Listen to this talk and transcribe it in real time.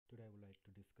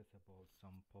discuss about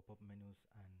some pop-up menus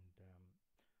and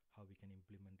how we can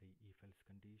implement the if-else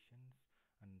conditions.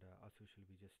 And as usual,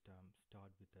 we just start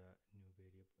with a new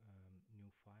variable, new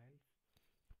files,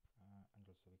 and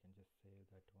also we can just save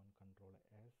that one, Control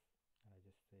S, and I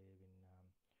just save in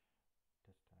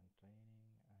Teststand training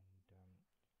and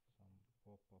some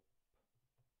pop-up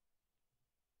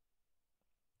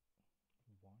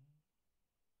 1.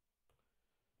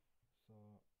 So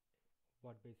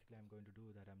what basically I'm going to do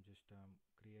that I'm just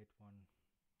create one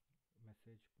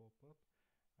message pop-up,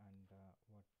 and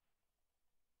what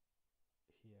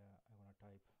here I want to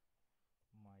type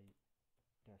my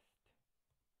test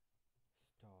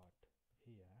start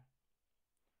here,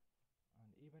 and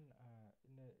even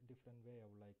in a different way I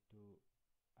would like to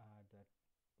add that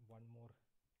one more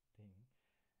thing,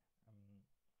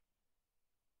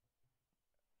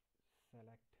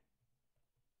 select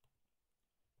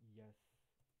yes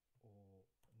or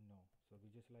no. So we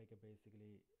just like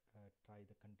basically try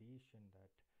the condition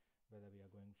that whether we are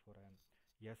going for a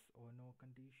yes or no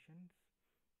conditions.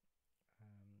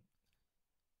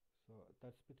 So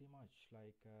that's pretty much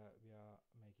like we are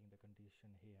making the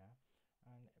condition here.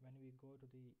 And when we go to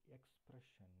the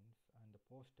expressions and the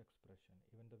post expression,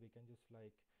 even though we can just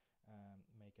like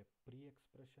make a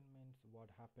pre-expression, means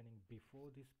what happening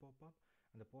before this pop-up,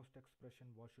 and the post expression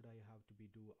what should I have to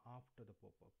be do after the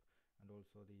pop-up, and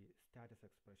also the status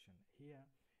expression here.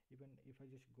 Even if I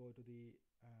just go to the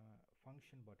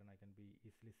function button, I can be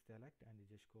easily select and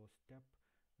just go step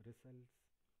results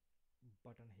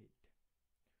button hit.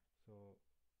 So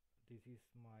this is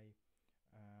my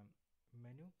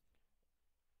menu.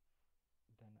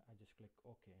 Then I just click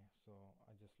OK. So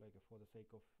I just like, for the sake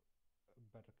of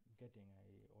better getting, I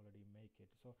already make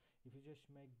it. So if you just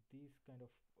make these kind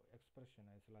of expression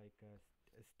as like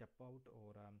a step out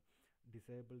or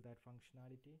disable that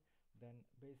functionality, then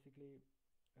basically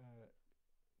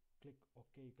click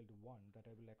OK equal to 1, that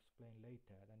I will explain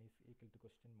later, then is equal to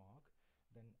question mark,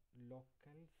 then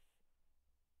locals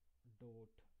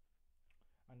dot,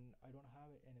 and I don't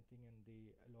have anything in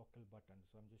the local button,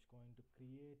 so I'm just going to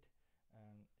create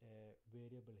a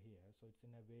variable here. So it's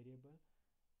in a variable,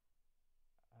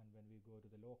 and when we go to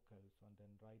the locals and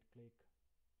then right click,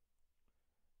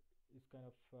 it's kind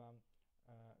of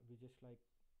we just like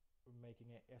making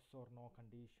a yes or no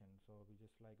condition. So we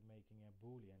just like making a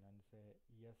boolean and say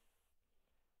yes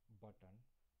button.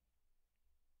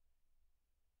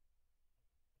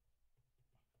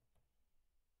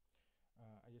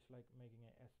 I just like making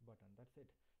a yes button, that's it.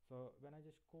 So when I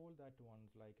just call that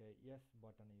one's like a yes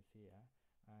button is here,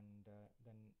 and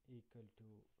then equal to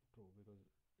true, because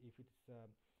if it's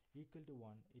equal to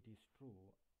 1 it is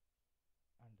true,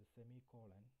 and the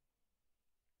semicolon,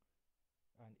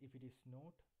 and if it is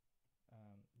not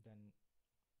then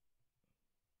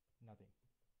nothing.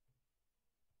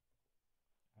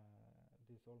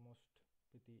 This almost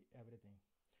pretty everything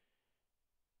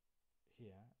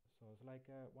here. So it's like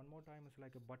one more time, it's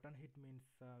like a button hit means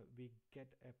we get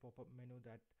a pop-up menu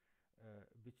that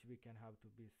which we can have to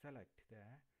be select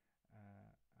there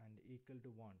and equal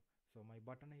to 1. So my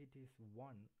button hit is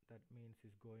 1, that means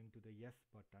is going to the yes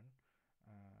button,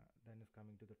 then is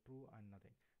coming to the true and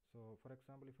nothing. So for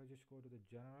example, if I just go to the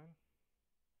general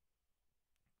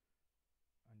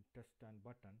and Teststand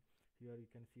button, here you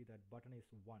can see that button is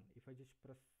 1. If I just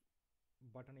press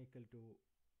button equal to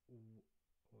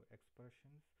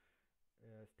expressions,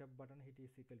 step button hit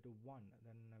is equal to 1,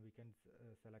 then we can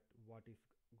select what is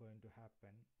going to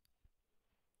happen,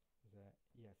 the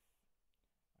yes.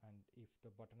 And if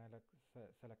the button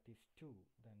select is 2,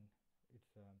 then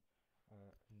it's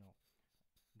no.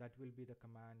 That will be the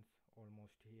commands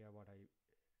almost here. What I,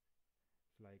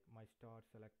 it's like my start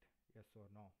select yes or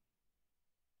no.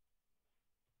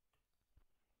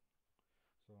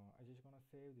 So I just gonna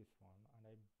save this one, and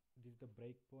this is the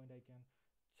breakpoint. I can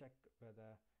check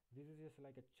whether this is just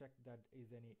like a check that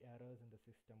is any errors in the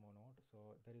system or not.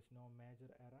 So there is no major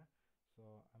error,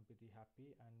 so I'm pretty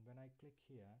happy. And when I click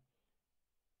here,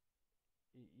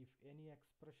 if any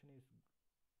expression is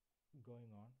going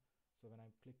on, so when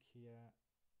I click here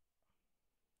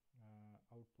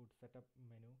output setup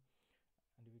menu,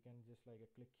 and we can just like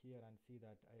click here and see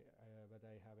that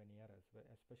whether I have any errors,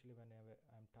 especially whenever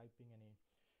I'm typing any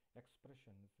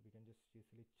expressions, we can just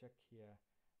easily check here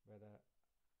whether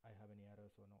I have any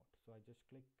errors or not. So I just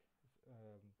click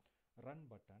run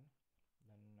button,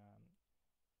 then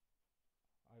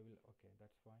I will, okay,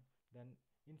 that's fine. Then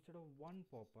instead of one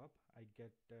pop-up I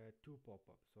get 2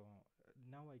 pop-ups. So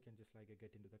now I can just like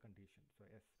get into the condition. So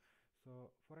yes,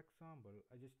 so for example,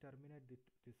 I just terminate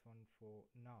this one for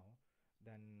now,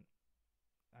 then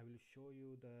I will show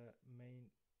you the main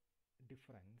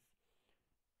difference.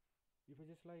 if I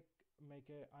just like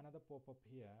make another pop-up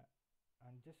here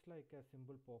and just like a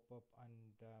simple pop-up,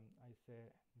 and I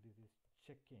say this is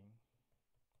checking,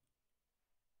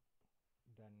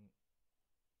 then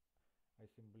I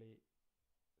simply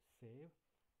save,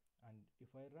 and if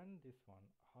I run this one,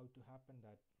 how to happen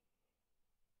that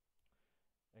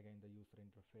again the user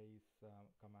interface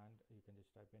command, you can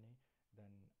just type any, then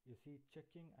you see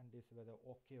checking and this whether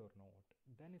okay or not,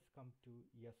 then it's come to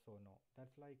yes or no.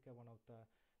 That's like one of the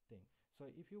thing. So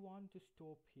if you want to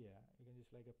stop here, you can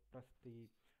just like press the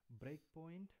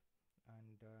breakpoint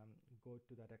and go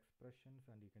to that expressions,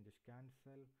 and you can just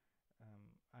cancel,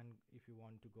 and if you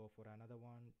want to go for another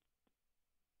one,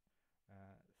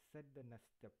 set the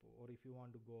next step, or if you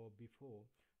want to go before,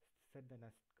 set the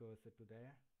next cursor to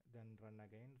there, then run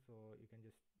again. So you can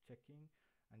just checking,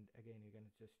 and again you can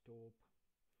just stop,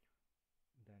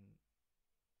 then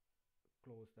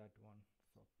close that one.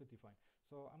 So pretty fine.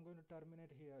 So I'm going to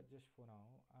terminate here just for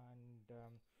now, and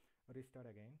restart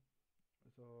again.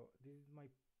 So this is my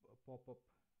pop-up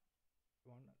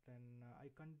one. Then I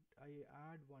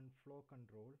add one flow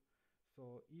control.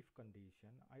 So if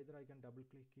condition, either I can double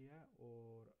click here,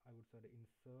 or I would say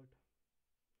insert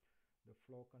the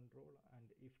flow control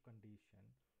and if condition,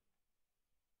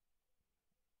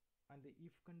 and the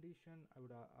if condition I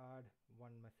would add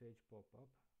one message pop-up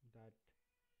that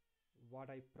what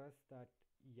I press that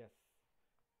yes,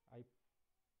 I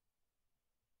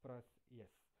press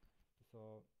yes,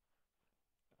 so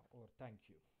or thank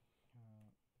you.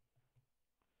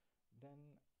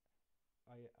 Then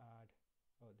I add,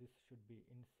 this should be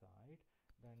inside,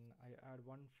 then I add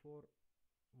one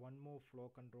more flow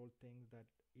control thing, that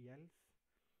else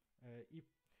if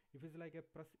it's like a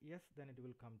press yes, then it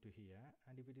will come to here,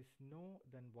 and if it is no,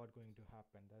 then what going to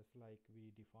happen, that's like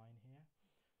we define here.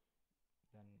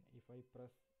 Then if I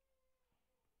press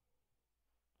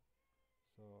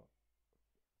so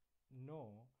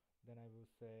no, then I will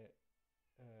say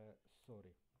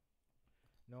sorry.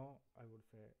 No, I would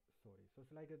say sorry. So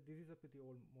it's like this is a pretty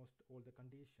almost all the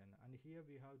condition, and here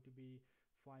we have to be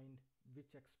find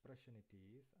which expression it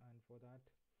is, and for that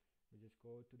we just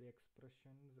go to the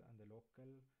expressions and the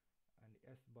local and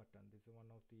S button. This is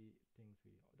one of the things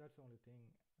that's the only thing.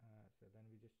 So then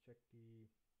we just check the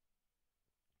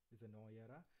is a no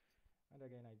error, and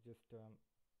again I just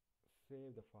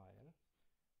save the file.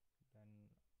 Then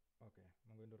okay,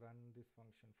 I'm going to run this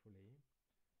function fully.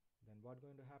 Then what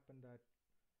going to happen that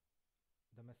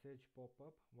the message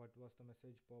pop-up, what was the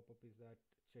message pop-up is that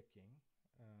checking,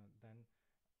 then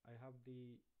I have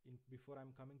the before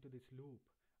I'm coming to this loop,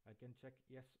 I can check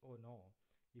yes or no.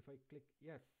 If I click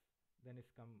yes, then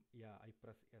it's come, yeah, I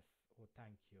press yes or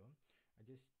thank you. I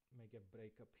just make a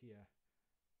break up here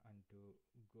and to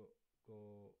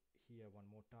go here one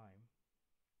more time,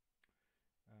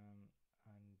 and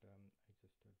I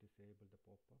just disable the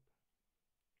pop-up.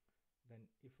 Then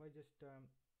if I just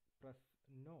press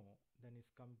no, then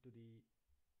it's come to the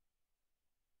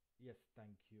yes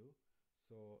thank you.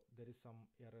 So there is some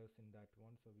errors in that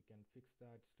one, so we can fix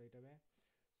that straight away.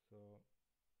 So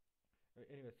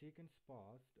anyway, sequence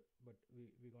passed, but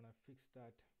we're gonna fix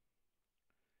that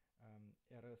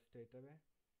error straight away.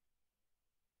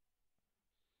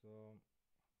 So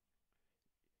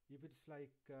if it's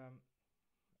like oh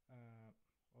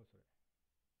sorry,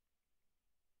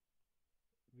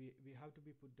 we have to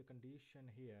be put the condition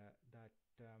here that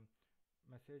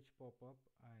message pop-up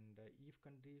and if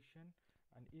condition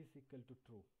and is equal to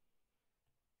true,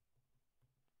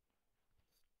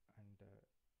 and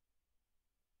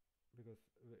because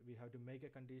we have to make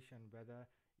a condition whether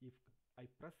if I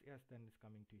press yes, then it's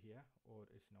coming to here, or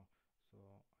it's no. So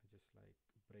I just like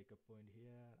break a point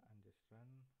here and just run.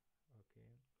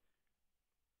 Okay,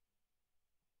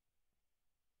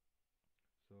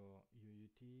 so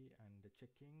UUT and the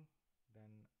checking,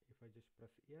 then if I just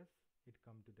press yes, it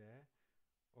come to there.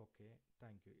 Okay,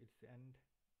 thank you, it's end,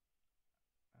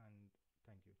 and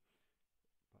thank you,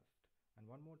 passed. And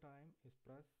one more time is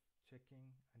press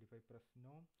checking, and if I press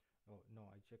no, oh no,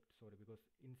 I checked, sorry, because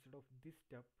instead of this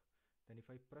step, then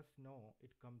if I press no,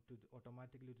 it come to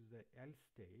automatically to the else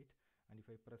state, and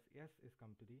if I press yes, it's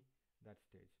come to the that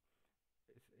stage.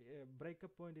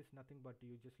 Breakup point is nothing but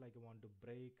you just like want to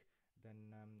break, then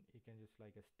you can just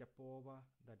like a step over.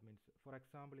 That means, for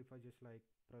example, if I just like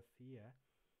press here,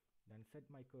 then set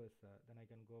my cursor, then I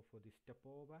can go for the step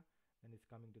over, then it's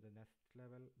coming to the next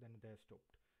level, then they're stopped.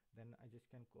 Then I just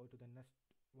can go to the next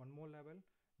one more level,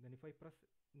 then if I press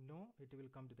no, it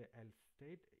will come to the else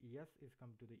state, yes is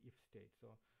come to the if state.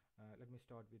 So let me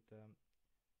start with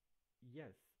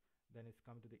yes, then it's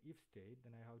come to the if state,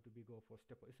 then I have to be go for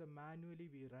step. So manually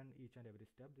we run each and every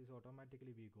step. This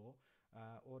automatically we go,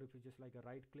 or if you just like a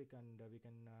right click and we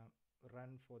can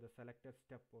run for the selected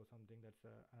step or something. That's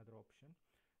another option.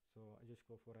 So I just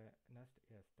go for a nest.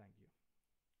 Yes, thank you.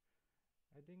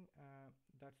 I think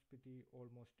that's pretty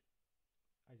almost.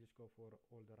 I just go for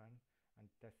all the run and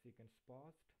test sequence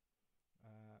paused.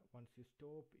 Once you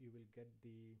stop, you will get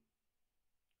the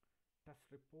test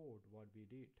report what we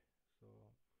did. So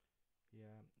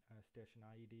yeah, station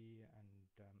ID and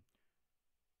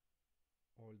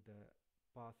all the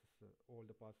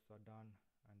passes are done,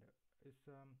 and it's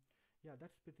yeah,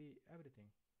 that's pretty everything.